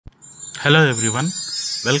Hello everyone,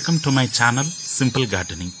 welcome to my channel Simple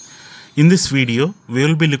Gardening. In this video, we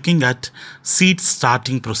will be looking at seed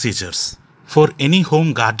starting procedures. For any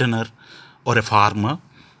home gardener or a farmer,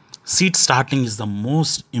 seed starting is the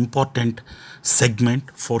most important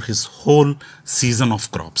segment for his whole season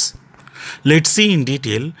of crops. Let's see in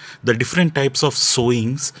detail the different types of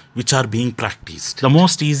sowings which are being practiced. The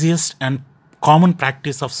most easiest and common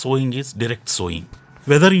practice of sowing is direct sowing.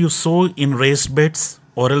 Whether you sow in raised beds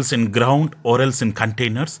or else in ground or else in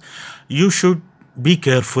containers, you should be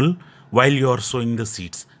careful while you are sowing the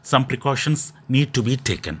seeds. Some precautions need to be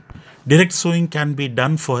taken. Direct sowing can be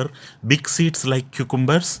done for big seeds like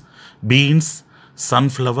cucumbers, beans,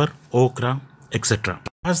 sunflower, okra, etc.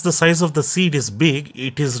 As the size of the seed is big,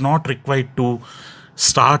 it is not required to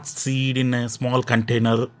start seed in a small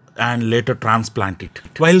container and later transplant it.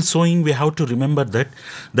 While sowing, we have to remember that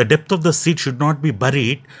the depth of the seed should not be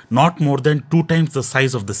buried not more than 2 times the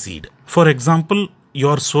size of the seed. For example, you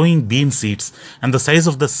are sowing bean seeds and the size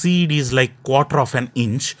of the seed is like 1/4 of an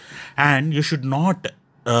inch, and you should not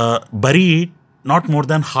bury it not more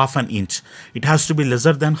than 1/2 inch. It has to be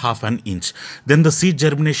lesser than 1/2 inch. Then the seed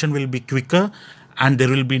germination will be quicker and there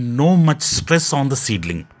will be no much stress on the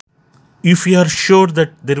seedling. If you are sure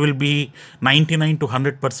that there will be 99 to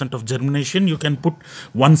 100% of germination, you can put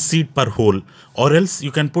 1 seed per hole, or else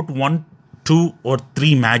you can put 1, 2 or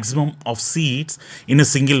 3 maximum of seeds in a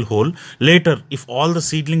single hole. Later, if all the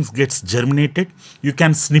seedlings gets germinated, you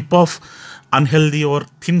can snip off unhealthy or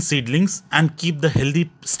thin seedlings and keep the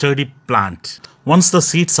healthy sturdy plant. Once the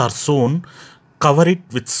seeds are sown, cover it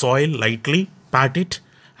with soil lightly, pat it,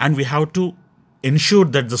 and we have to ensure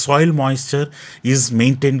that the soil moisture is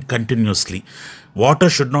maintained continuously. Water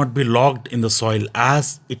should not be locked in the soil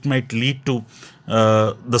as it might lead to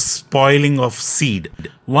the spoiling of seed.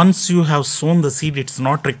 Once you have sown the seed, it's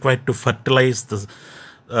not required to fertilize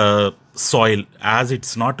the soil, as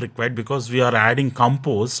it's not required because we are adding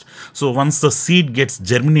compost. So once the seed gets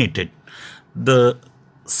germinated, the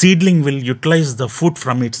seedling will utilize the food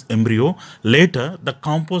from its embryo. Later, the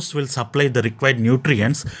compost will supply the required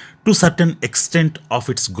nutrients to certain extent of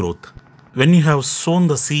its growth. When you have sown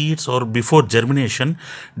the seeds or before germination,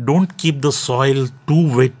 don't keep the soil too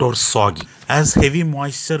wet or soggy, as heavy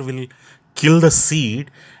moisture will kill the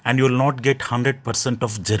seed and you will not get 100%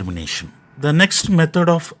 of germination. The next method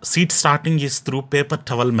of seed starting is through paper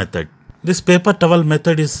towel method. This paper towel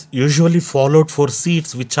method is usually followed for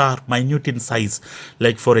seeds which are minute in size,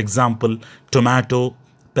 like for example, tomato,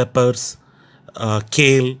 peppers,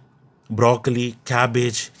 kale, broccoli,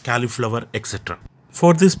 cabbage, cauliflower, etc.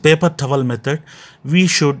 For this paper towel method, we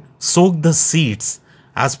should soak the seeds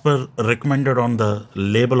as per recommended on the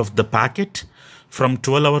label of the packet from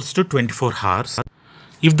 12 hours to 24 hours.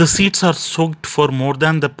 If the seeds are soaked for more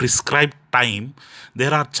than the prescribed time,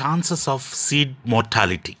 there are chances of seed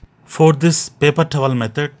mortality. For this paper towel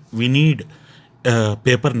method, we need a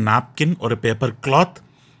paper napkin or a paper cloth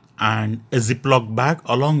and a Ziploc bag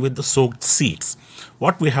along with the soaked seeds.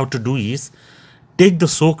 What we have to do is take the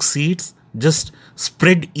soaked seeds, just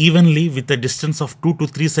spread evenly with a distance of 2 to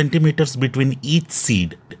 3 centimeters between each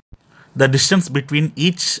seed. The distance between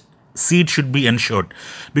each seed should be ensured,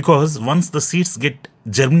 because once the seeds get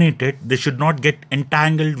germinated, they should not get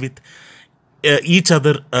entangled with each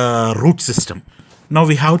other root system. Now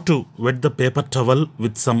we have to wet the paper towel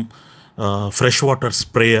with some freshwater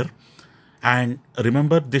sprayer, and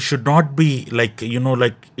remember, this should not be like,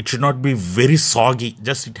 it should not be very soggy,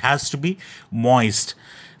 just it has to be moist.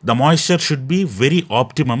 The moisture should be very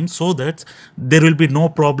optimum so that there will be no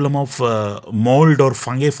problem of mold or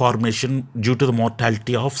fungi formation due to the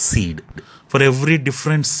mortality of seed. For every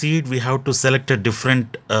different seed, we have to select a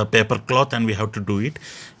different paper cloth and we have to do it.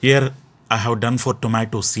 Here I have done for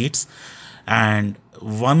tomato seeds, and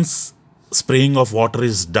once spraying of water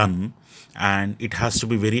is done, and it has to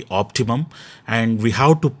be very optimum, and we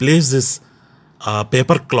have to place this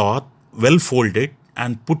paper cloth well folded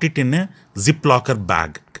and put it in a Ziplocker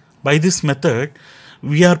bag. By this method,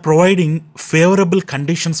 we are providing favorable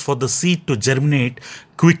conditions for the seed to germinate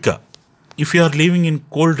quicker. If you are living in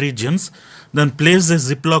cold regions, then place a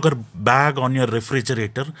Ziplocker bag on your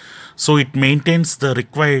refrigerator so it maintains the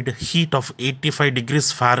required heat of 85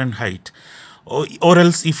 degrees Fahrenheit. Or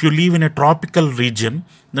else, if you live in a tropical region,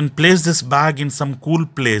 then place this bag in some cool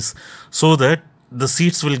place so that the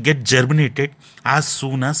seeds will get germinated as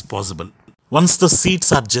soon as possible. Once the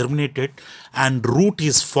seeds are germinated and root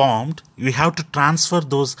is formed, we have to transfer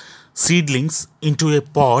those seedlings into a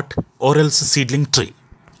pot or else a seedling tray.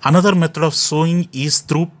 Another method of sowing is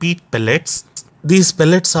through peat pellets. These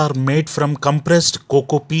pellets are made from compressed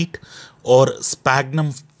cocoa peat or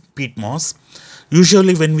sphagnum peat moss.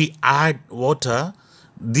 Usually when we add water,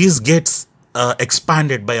 this gets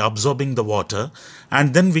expanded by absorbing the water,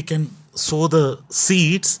 and then we can sow the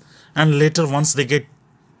seeds, and later once they get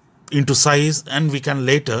into size, and we can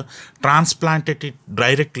later transplant it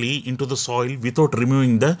directly into the soil without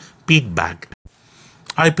removing the peat bag.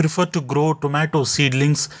 I prefer to grow tomato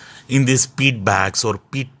seedlings in these peat bags or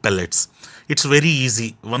peat pellets. It's very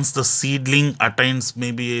easy. Once the seedling attains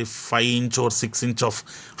maybe a 5-inch or 6-inch of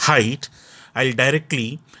height, I'll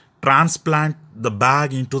directly transplant the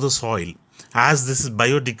bag into the soil. As this is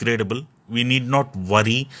biodegradable, we need not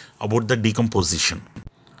worry about the decomposition.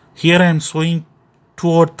 Here I am sowing 2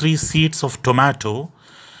 or 3 seeds of tomato,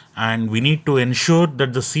 and we need to ensure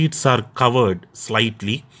that the seeds are covered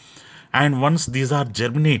slightly, and once these are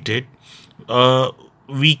germinated,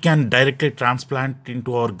 we can directly transplant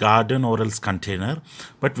into our garden or else container,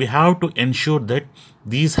 but we have to ensure that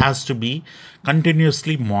these has to be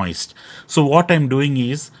continuously moist. So what I'm doing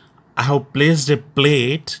is I have placed a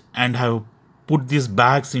plate and have put these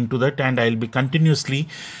bags into that, and I'll be continuously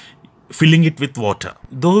filling it with water.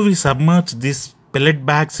 Though we submerge these pellet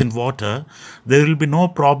bags in water, there will be no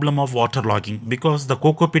problem of waterlogging because the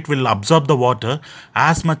coco peat will absorb the water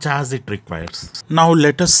as much as it requires. Now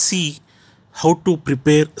let us see how to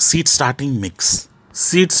prepare seed starting mix.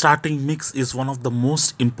 Seed starting mix is one of the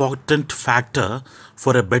most important factor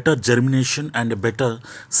for a better germination and a better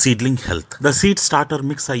seedling health. The seed starter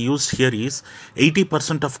mix I used here is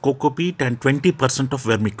 80% of coco peat and 20% of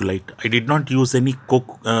vermiculite. I did not use any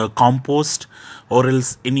compost or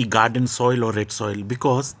else any garden soil or red soil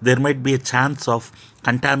because there might be a chance of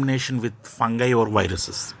contamination with fungi or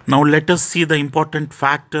viruses. Now let us see the important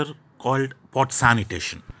factor called pot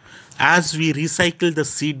sanitation. As we recycle the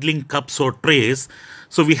seedling cups or trays,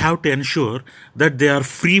 so we have to ensure that they are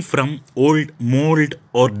free from old mold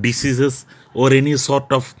or diseases or any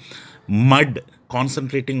sort of mud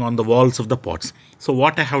concentrating on the walls of the pots. So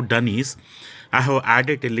what I have done is I have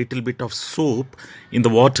added a little bit of soap in the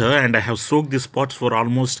water, and I have soaked these pots for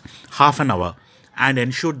almost half an hour and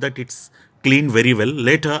ensured that it's cleaned very well.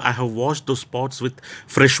 Later I have washed those pots with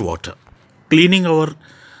fresh water. Cleaning our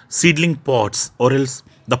seedling pots or else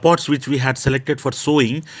the pots which we had selected for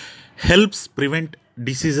sowing helps prevent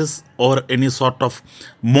diseases or any sort of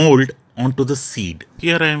mold onto the seed.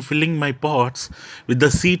 Here I am filling my pots with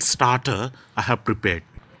the seed starter I have prepared.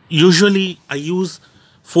 Usually I use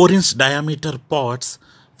 4-inch diameter pots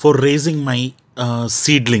for raising my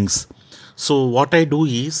seedlings. So what I do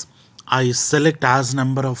is I select as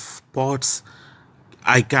number of pots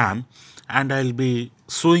I can, and I'll be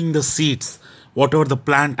sowing the seeds, whatever the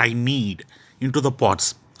plant I need, into the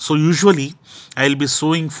pots. So usually I'll be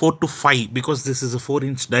sowing 4 to 5 because this is a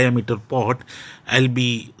 4-inch diameter pot. I'll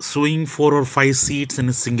be sowing 4 or 5 seeds in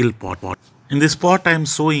a single pot. In this pot I am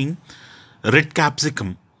sowing red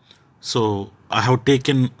capsicum. So I have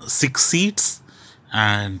taken 6 seeds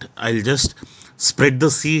and I'll just spread the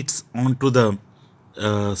seeds onto the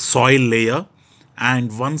soil layer,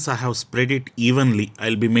 and once I have spread it evenly,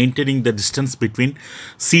 I'll be maintaining the distance between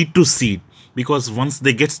seed to seed, because once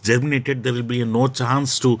they get germinated there will be no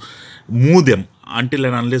chance to move them until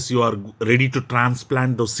and unless you are ready to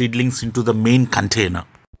transplant those seedlings into the main container.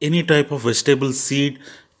 Any type of vegetable seed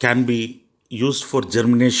can be used for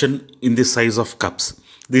germination in the size of cups.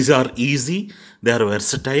 These are easy, they are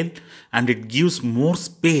versatile, and it gives more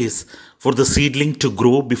space for the seedling to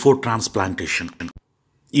grow before transplantation.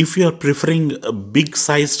 If you are preferring big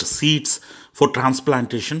sized seeds for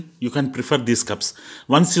transplantation, you can prefer these cups.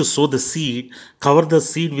 Once you sow the seed, cover the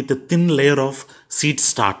seed with a thin layer of seed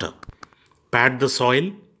starter. Pat the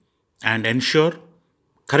soil and ensure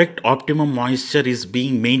correct optimum moisture is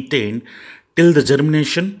being maintained till the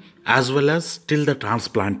germination as well as till the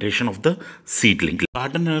transplantation of the seedling.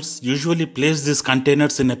 Gardeners usually place these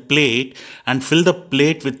containers in a plate and fill the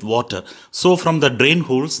plate with water. So from the drain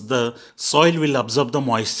holes, the soil will absorb the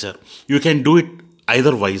moisture. You can do it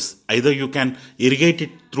either wise. Either you can irrigate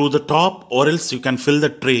it through the top or else you can fill the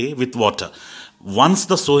tray with water. Once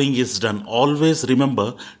the sowing is done, always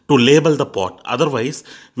remember to label the pot. Otherwise,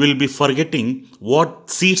 we'll be forgetting what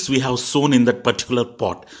seeds we have sown in that particular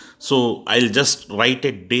pot. So I'll just write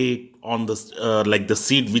a date on the like the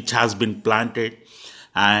seed which has been planted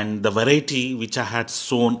and the variety which I had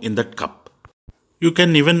sown in that cup. You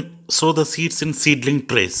can even sow the seeds in seedling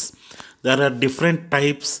trays. There are different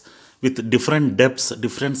types with different depths,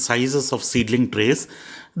 different sizes of seedling trays.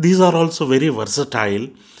 These are also very versatile.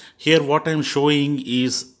 Here what I am showing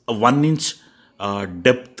is a 1-inch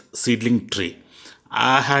depth seedling tray.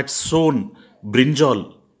 I had sown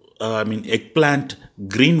brinjal, eggplant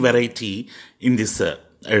green variety in this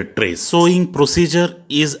tray. Sowing procedure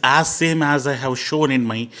is as same as I have shown in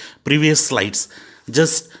my previous slides.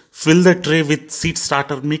 Just fill the tray with seed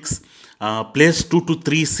starter mix, place 2 to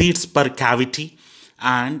 3 seeds per cavity,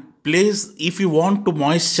 and place, if you want to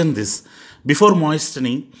moisten this, before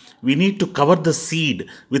moistening we need to cover the seed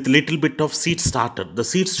with little bit of seed starter. The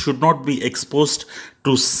seeds should not be exposed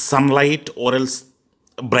to sunlight or else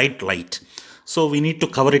bright light. So we need to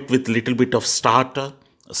cover it with little bit of starter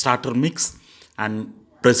mix and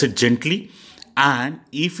press it gently. And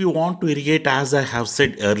if you want to irrigate, as I have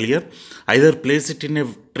said earlier, either place it in a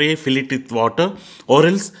tray, fill it with water, or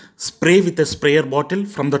else spray with a sprayer bottle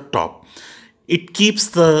from the top. It keeps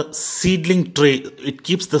the seedling tray, it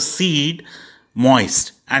keeps the seed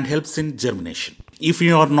moist and helps in germination. If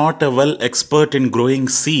you are not a well expert in growing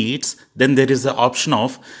seeds, then there is the option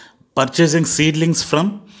of purchasing seedlings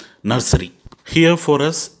from nursery. Here for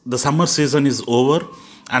us, the summer season is over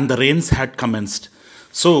and the rains had commenced.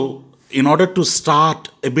 So in order to start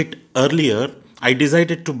a bit earlier, I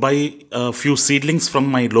decided to buy a few seedlings from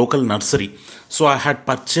my local nursery. So I had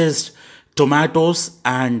purchased tomatoes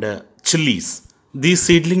and chilies. These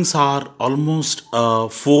seedlings are almost 4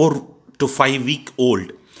 to 5 week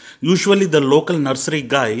old. Usually the local nursery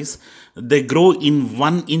guys, they grow in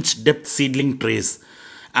 1 inch depth seedling trays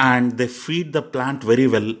and they feed the plant very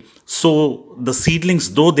well. So the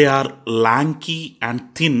seedlings, though they are lanky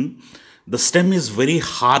and thin, the stem is very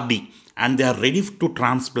hardy and they are ready to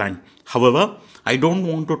transplant. However, I don't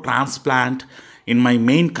want to transplant in my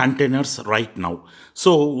main containers right now.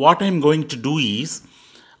 So what I'm going to do is,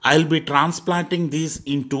 I'll be transplanting these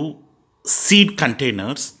into seed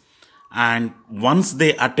containers, and once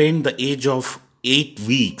they attain the age of 8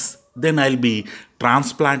 weeks, then I'll be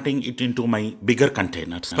transplanting it into my bigger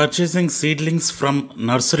containers. Purchasing seedlings from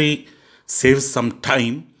nursery saves some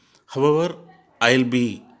time. However, I'll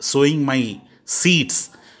be sowing my seeds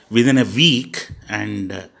within a week,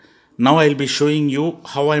 and now I'll be showing you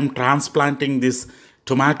how I'm transplanting these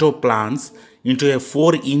tomato plants into a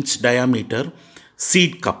 4-inch diameter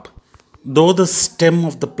seed cup. Though the stem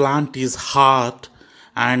of the plant is hard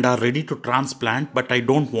and are ready to transplant, but I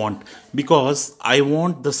don't want, because I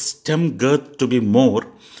want the stem girth to be more,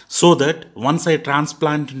 so that once I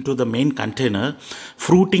transplant into the main container,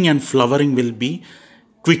 fruiting and flowering will be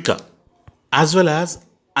quicker. As well as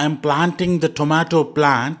I am planting the tomato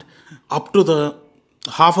plant up to the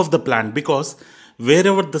half of the plant, because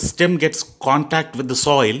wherever the stem gets contact with the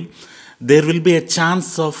soil, there will be a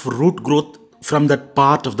chance of root growth from that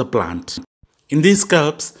part of the plant. In these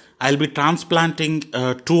cups, I'll be transplanting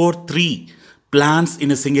 2 or 3 plants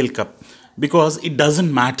in a single cup, because it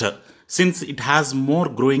doesn't matter since it has more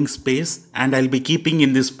growing space, and I'll be keeping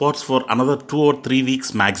in these pots for another 2 or 3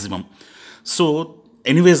 weeks maximum. So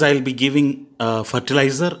anyways, I'll be giving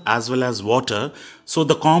fertilizer as well as water, so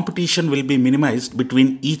the competition will be minimized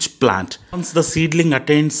between each plant. Once the seedling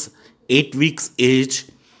attains 8 weeks age,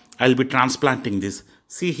 I'll be transplanting this.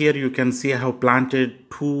 See here, you can see I have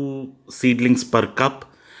planted 2 seedlings per cup,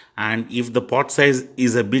 and if the pot size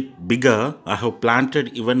is a bit bigger, I have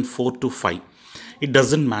planted even 4 to 5. It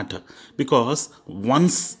doesn't matter, because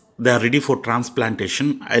once they are ready for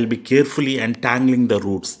transplantation, I'll be carefully entangling the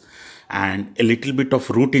roots, and a little bit of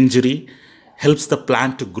root injury helps the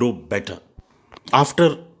plant to grow better.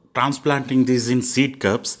 After transplanting these in seed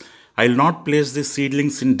cups, I will not place the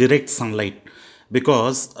seedlings in direct sunlight,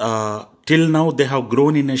 because till now they have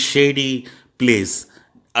grown in a shady place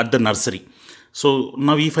at the nursery. So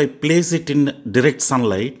now if I place it in direct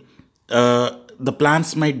sunlight, the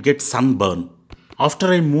plants might get sunburn.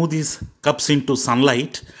 After I move these cups into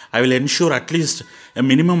sunlight, I will ensure at least a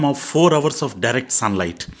minimum of 4 hours of direct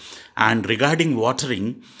sunlight. And regarding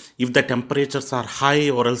watering, if the temperatures are high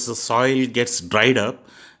or else the soil gets dried up,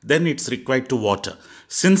 then it's required to water.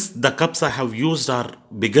 Since the cups I have used are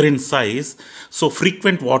bigger in size, so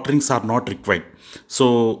frequent waterings are not required.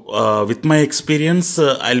 So with my experience,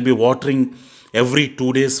 I'll be watering every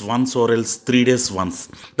 2 days once or else 3 days once.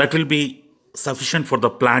 That will be sufficient for the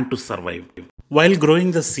plant to survive. While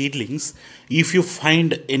growing the seedlings, if you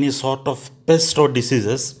find any sort of pest or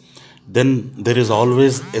diseases, then there is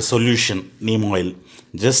always a solution, neem oil.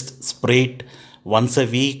 Just spray it once a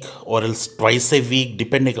week or else twice a week,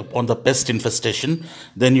 depending upon the pest infestation.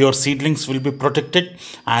 Then your seedlings will be protected,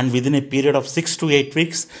 and within a period of 6 to 8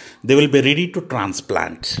 weeks, they will be ready to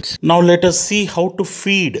transplant. Now let us see how to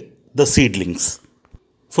feed the seedlings.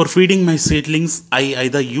 For feeding my seedlings, I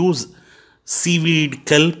either use seaweed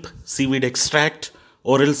kelp, seaweed extract,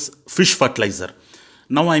 or else fish fertilizer.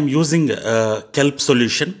 Now I am using kelp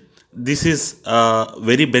solution. This is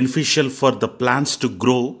very beneficial for the plants to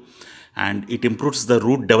grow, and it improves the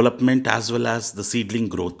root development as well as the seedling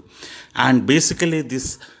growth. And basically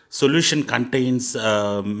this solution contains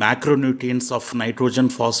macronutrients of nitrogen,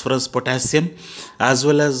 phosphorus, potassium, as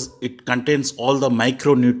well as it contains all the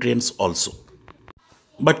micronutrients also.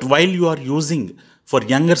 But while you are using for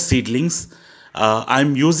younger seedlings,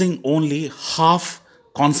 I'm using only half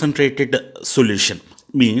concentrated solution.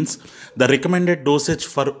 Means the recommended dosage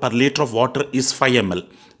for per liter of water is 5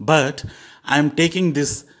 ml. But I'm taking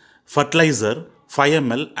this fertilizer 5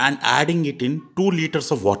 ml and adding it in 2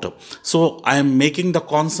 liters of water. So I am making the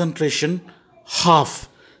concentration half.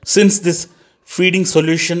 Since this feeding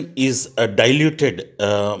solution is diluted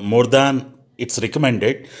more than it's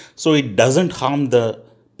recommended, so it doesn't harm the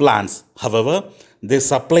plants. However, they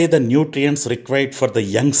supply the nutrients required for the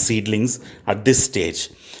young seedlings at this stage.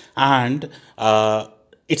 And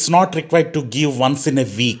it's not required to give once in a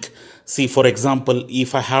week. See, for example,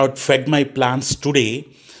 if I had fed my plants today,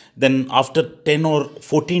 then after 10 or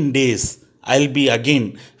 14 days, I'll be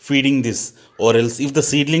again feeding this. Or else if the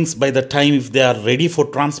seedlings, by the time if they are ready for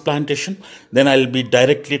transplantation, then I'll be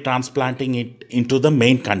directly transplanting it into the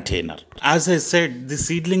main container. As I said, the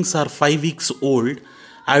seedlings are 5 weeks old.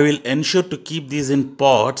 I will ensure to keep these in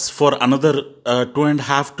pots for another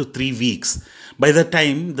 2.5 to 3 weeks. By the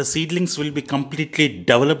time the seedlings will be completely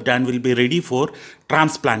developed and will be ready for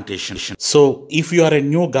transplantation. So if you are a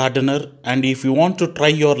new gardener and if you want to try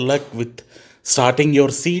your luck with starting your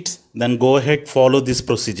seeds, then go ahead, follow these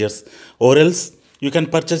procedures, or else you can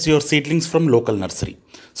purchase your seedlings from local nursery.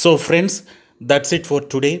 So friends, that's it for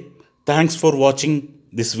today. Thanks for watching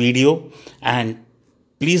this video, and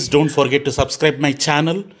please don't forget to subscribe my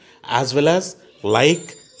channel as well as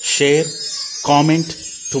like, share, comment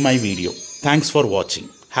to my video. Thanks for watching.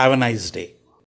 Have a nice day.